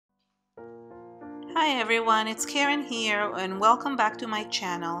Hi everyone, it's Karen here and welcome back to my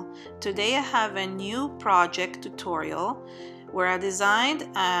channel. Today I have a new project tutorial where I designed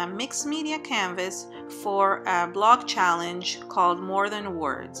a mixed media canvas for a blog challenge called More Than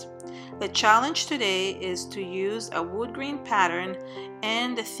Words. The challenge today is to use a wood grain pattern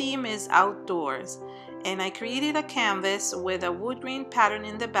and the theme is outdoors. And I created a canvas with a wood grain pattern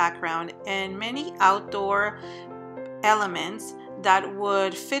in the background and many outdoor elements that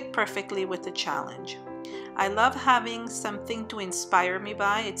would fit perfectly with the challenge. I love having something to inspire me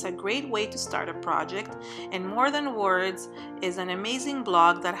by. It's a great way to start a project, and More Than Words is an amazing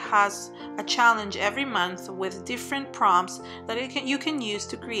blog that has a challenge every month with different prompts that you can use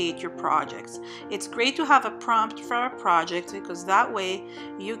to create your projects. It's great to have a prompt for a project because that way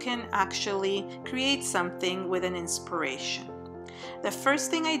you can actually create something with an inspiration. The first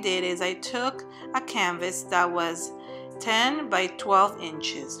thing I did is I took a canvas that was 10 by 12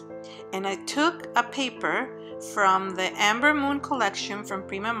 inches and I took a paper from the Amber Moon collection from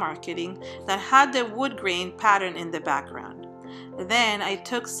Prima marketing that had the wood grain pattern in the background. Then I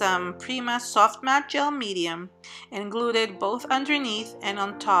took some Prima soft matte gel medium and glued it both underneath and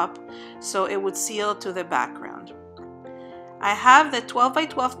on top so it would seal to the background. I have the 12 by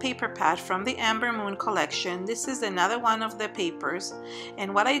 12 paper pad from the Amber Moon collection. This is another one of the papers,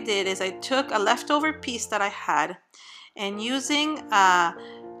 and what I did is I took a leftover piece that I had and using a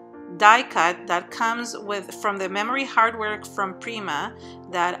die cut that comes from the memory hardware from Prima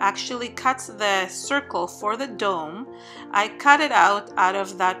that actually cuts the circle for the dome, I cut it out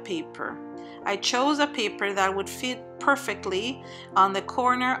of that paper. I chose a paper that would fit perfectly on the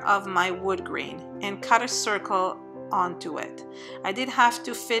corner of my wood grain and cut a circle onto it. I did have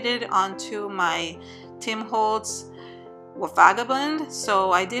to fit it onto my Tim Holtz Vagabond,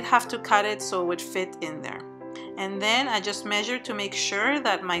 so I did have to cut it so it would fit in there. And then I just measured to make sure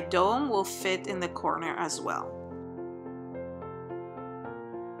that my dome will fit in the corner as well.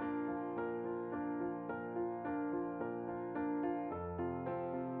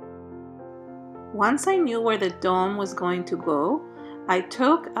 Once I knew where the dome was going to go, I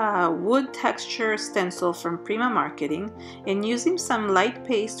took a wood texture stencil from Prima marketing and using some light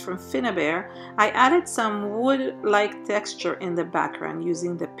paste from Finnabair, I added some wood-like texture in the background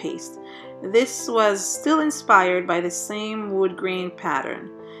using the paste. This was still inspired by the same wood grain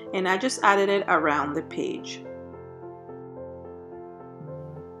pattern, and I just added it around the page.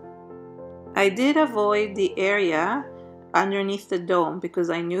 I did avoid the area underneath the dome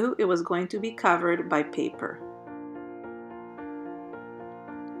because I knew it was going to be covered by paper.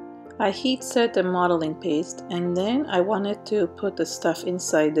 I heat set the modeling paste and then I wanted to put the stuff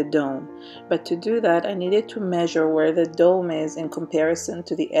inside the dome, but to do that I needed to measure where the dome is in comparison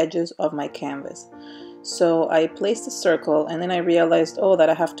to the edges of my canvas. So I placed a circle and then I realized, that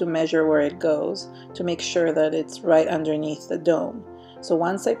I have to measure where it goes to make sure that it's right underneath the dome. So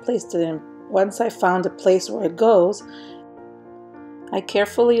once I placed it in, once I found the place where it goes, I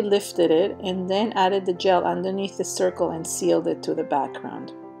carefully lifted it and then added the gel underneath the circle and sealed it to the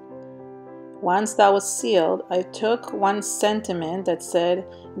background. Once that was sealed, I took one sentiment that said,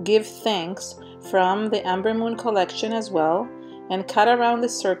 "Give thanks," from the Amber Moon collection as well, and cut around the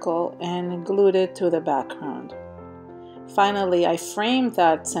circle and glued it to the background. Finally, I framed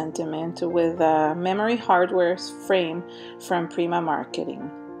that sentiment with a memory hardware frame from Prima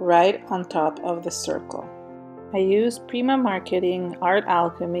marketing, right on top of the circle. I used Prima marketing Art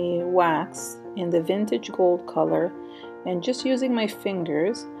Alchemy wax in the vintage gold color, and just using my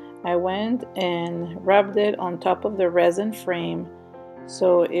fingers, I went and rubbed it on top of the resin frame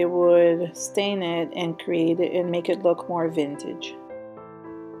so it would stain it and create it and make it look more vintage.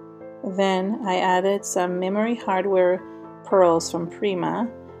 Then I added some memory hardware pearls from Prima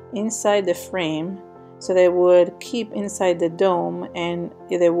inside the frame so they would keep inside the dome and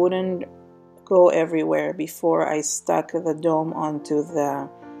they wouldn't go everywhere before I stuck the dome onto the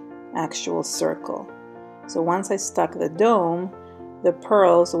actual circle. So once I stuck the dome, the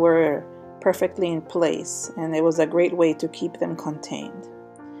pearls were perfectly in place and it was a great way to keep them contained.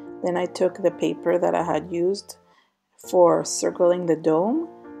 Then I took the paper that I had used for circling the dome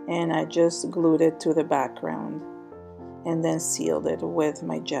and I just glued it to the background and then sealed it with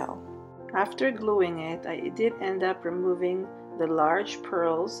my gel. After gluing it, I did end up removing the large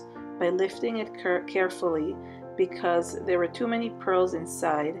pearls by lifting it carefully because there were too many pearls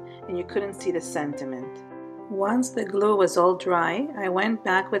inside and you couldn't see the sentiment. Once the glue was all dry, I went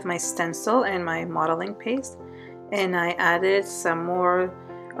back with my stencil and my modeling paste and I added some more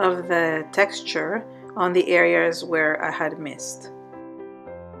of the texture on the areas where I had missed.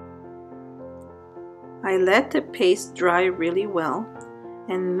 I let the paste dry really well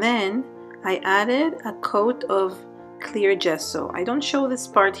and then I added a coat of clear gesso. I don't show this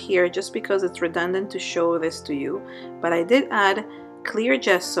part here just because it's redundant to show this to you, but I did add clear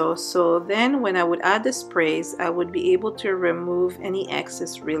gesso, so then when I would add the sprays, I would be able to remove any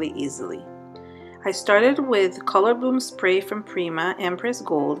excess really easily. I started with Color Bloom spray from Prima, Empress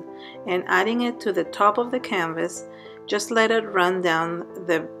Gold, and adding it to the top of the canvas. Just let it run down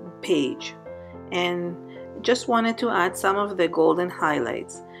the page, and just wanted to add some of the golden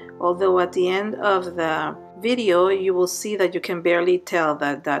highlights. Although at the end of the video you will see that you can barely tell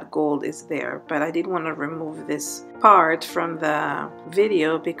that that gold is there, but I did want to remove this part from the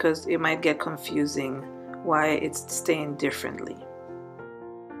video because it might get confusing why it's stained differently.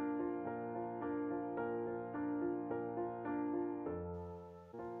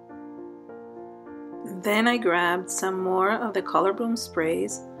 Then I grabbed some more of the Color Bloom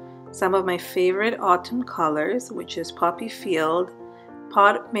sprays, some of my favorite autumn colors, which is Poppy Field,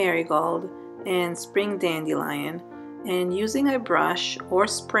 Pot Marigold, and Spring Dandelion, and using a brush or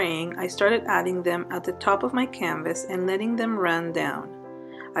spraying, I started adding them at the top of my canvas and letting them run down.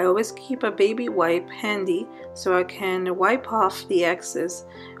 I always keep a baby wipe handy so I can wipe off the excess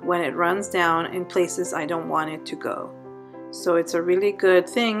when it runs down in places I don't want it to go. So it's a really good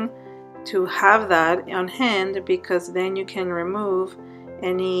thing to have that on hand, because then you can remove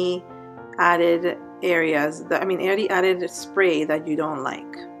any added areas, any added spray that you don't like.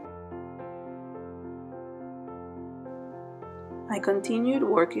 I continued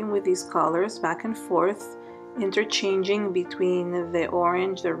working with these colors back and forth, interchanging between the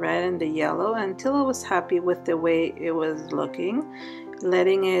orange, the red, and the yellow until I was happy with the way it was looking,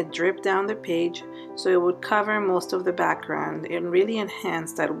 letting it drip down the page so it would cover most of the background and really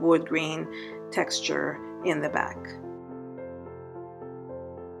enhance that wood grain texture in the back.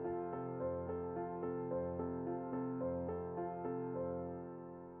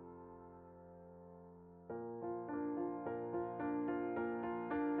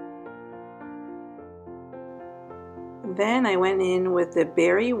 Then I went in with the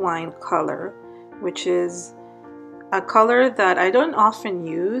berry wine color, which is a color that I don't often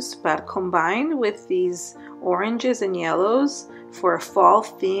use, but combined with these oranges and yellows for a fall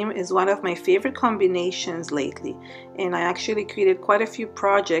theme is one of my favorite combinations lately. And I actually created quite a few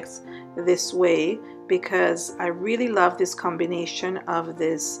projects this way because I really love this combination of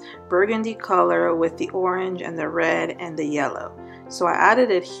this burgundy color with the orange and the red and the yellow. So I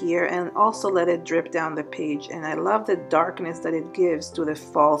added it here and also let it drip down the page, and I love the darkness that it gives to the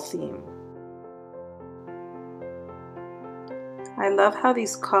fall theme. I love how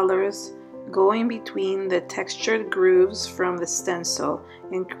these colors go in between the textured grooves from the stencil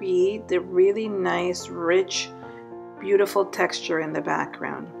and create the really nice, rich, beautiful texture in the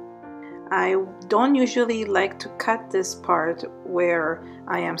background. I don't usually like to cut this part where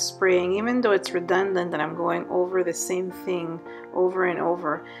I am spraying, even though it's redundant that I'm going over the same thing over and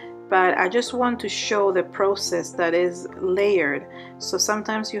over. But I just want to show the process that is layered. So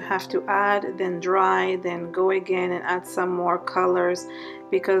sometimes you have to add, then dry, then go again and add some more colors,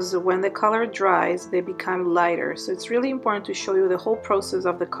 because when the color dries, they become lighter. So it's really important to show you the whole process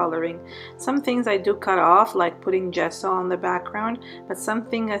of the coloring. Some things I do cut off, like putting gesso on the background, but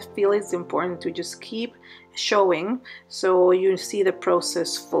something I feel is important to just keep showing so you see the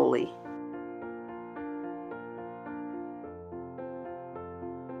process fully.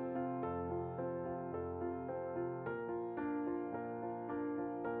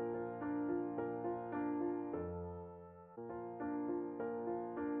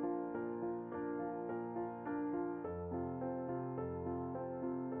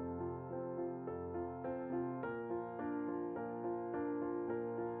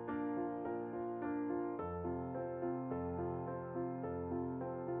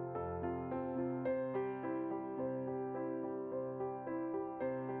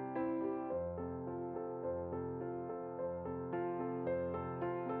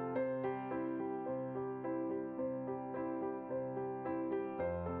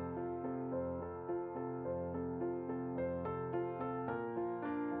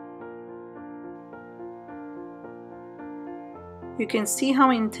 You can see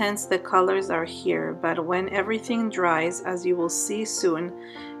how intense the colors are here, but when everything dries, as you will see soon,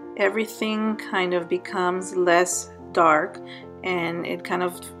 everything kind of becomes less dark and it kind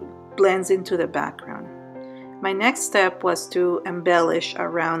of blends into the background. My next step was to embellish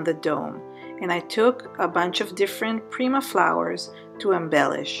around the dome, and I took a bunch of different Prima flowers to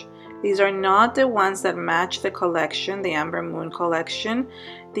embellish. These are not the ones that match the collection, the Amber Moon collection.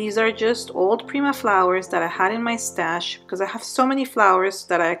 These are just old Prima flowers that I had in my stash because I have so many flowers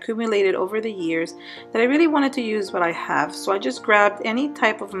that I accumulated over the years that I really wanted to use what I have. So I just grabbed any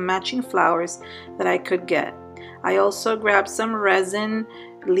type of matching flowers that I could get. I also grabbed some resin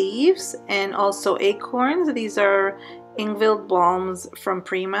leaves and also acorns. These are Ingville balms from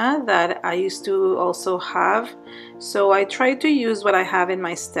Prima that I used to also have. So I tried to use what I have in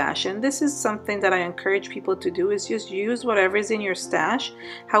my stash, and this is something that I encourage people to do, is just use whatever is in your stash.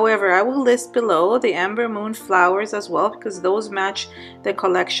 However, I will list below the Amber Moon flowers as well because those match the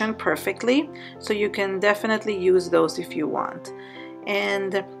collection perfectly, so you can definitely use those if you want.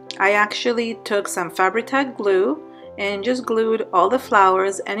 And I actually took some Fabri-Tac glue and just glued all the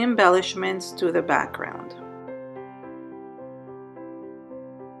flowers and embellishments to the background.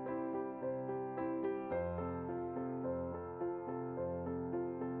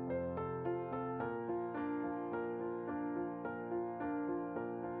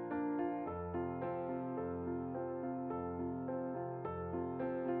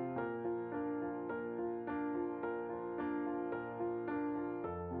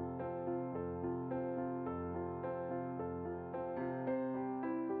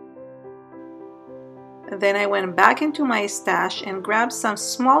 Then I went back into my stash and grabbed some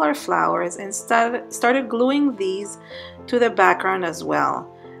smaller flowers and started gluing these to the background as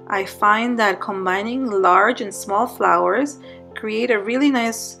well. I find that combining large and small flowers create a really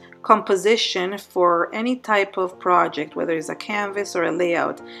nice composition for any type of project, whether it's a canvas or a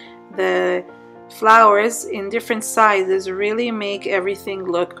layout. The flowers in different sizes really make everything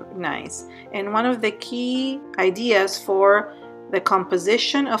look nice. And one of the key ideas for the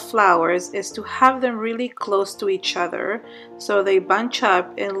composition of flowers is to have them really close to each other so they bunch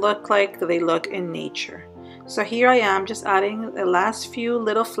up and look like they look in nature. So here I am just adding the last few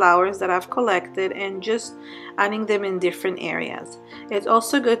little flowers that I've collected and just adding them in different areas. It's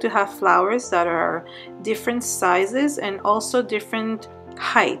also good to have flowers that are different sizes and also different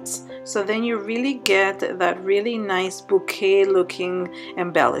heights, so then you really get that really nice bouquet looking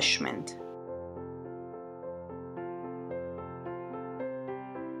embellishment.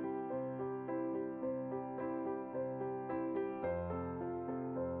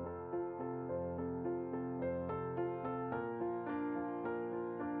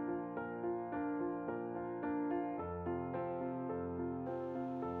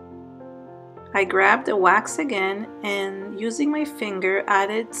 I grabbed the wax again and using my finger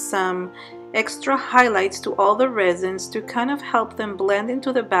added some extra highlights to all the resins to kind of help them blend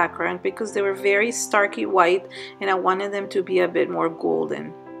into the background because they were very starky white and I wanted them to be a bit more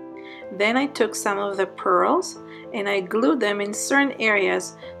golden. Then I took some of the pearls and I glued them in certain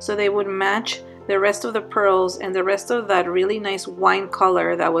areas so they would match the rest of the pearls and the rest of that really nice wine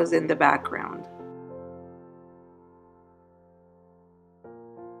color that was in the background.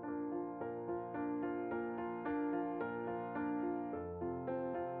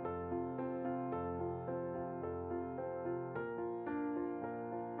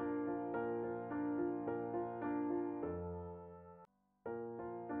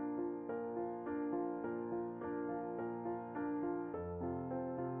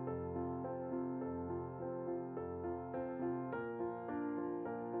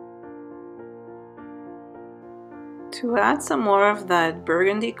 To add some more of that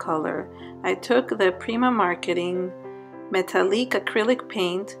burgundy color, I took the Prima Marketing Metallique acrylic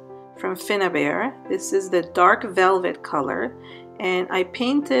paint from Finnabair. This is the dark velvet color, and I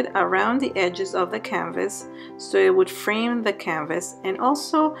painted around the edges of the canvas so it would frame the canvas, and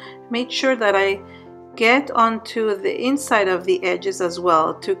also made sure that I get onto the inside of the edges as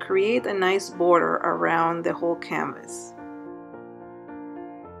well to create a nice border around the whole canvas.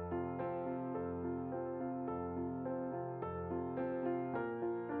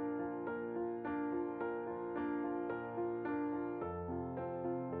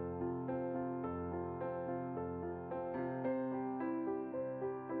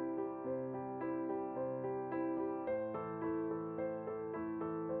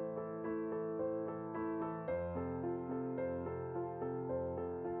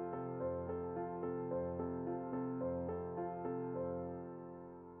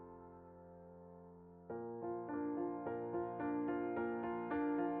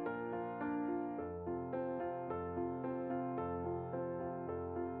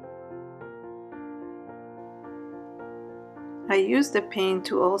 I used the paint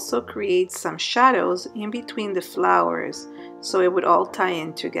to also create some shadows in between the flowers so it would all tie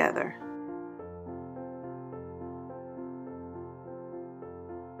in together.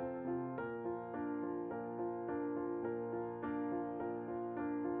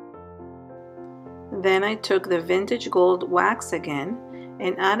 Then I took the vintage gold wax again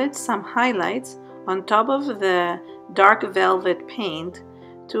and added some highlights on top of the dark velvet paint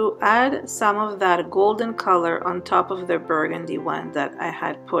to add some of that golden color on top of the burgundy one that I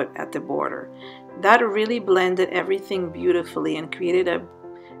had put at the border. That really blended everything beautifully and created a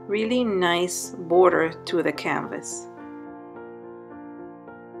really nice border to the canvas.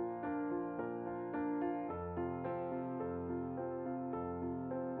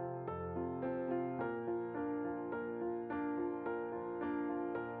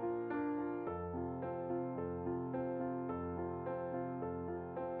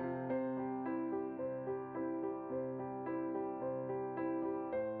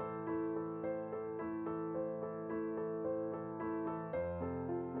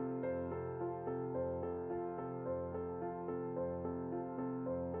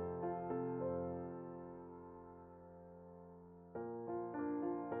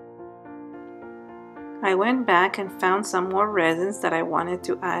 I went back and found some more resins that I wanted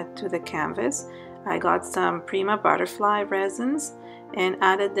to add to the canvas. I got some Prima butterfly resins and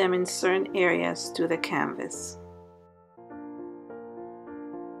added them in certain areas to the canvas.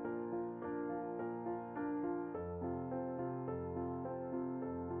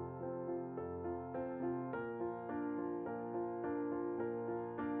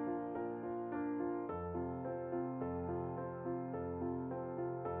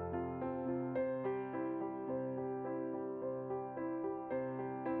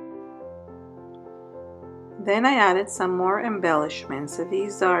 Then I added some more embellishments.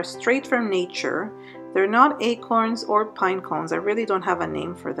 These are straight from nature. They're not acorns or pine cones. I really don't have a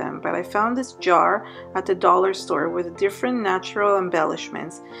name for them, but I found this jar at the dollar store with different natural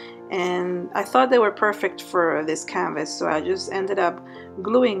embellishments, and I thought they were perfect for this canvas, so I just ended up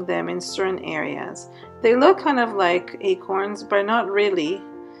gluing them in certain areas. They look kind of like acorns, but not really.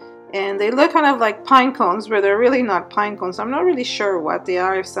 And they look kind of like pine cones, but they're really not pine cones. I'm not really sure what they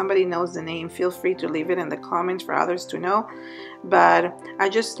are. If somebody knows the name, feel free to leave it in the comments for others to know. But I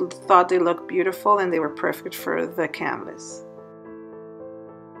just thought they looked beautiful and they were perfect for the canvas.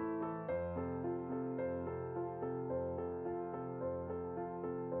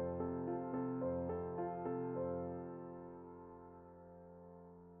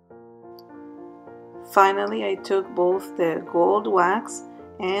 Finally, I took both the gold wax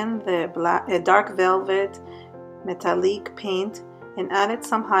and the dark velvet metallic paint and added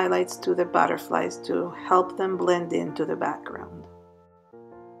some highlights to the butterflies to help them blend into the background.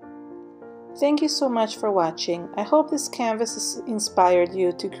 Thank you so much for watching. I hope this canvas has inspired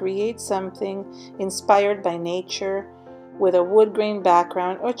you to create something inspired by nature with a wood grain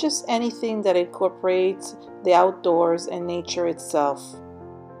background, or just anything that incorporates the outdoors and nature itself.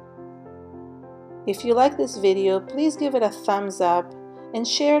 If you like this video, please give it a thumbs up and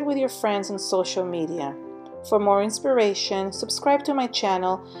share it with your friends on social media. For more inspiration, subscribe to my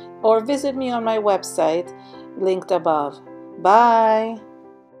channel or visit me on my website linked above. Bye!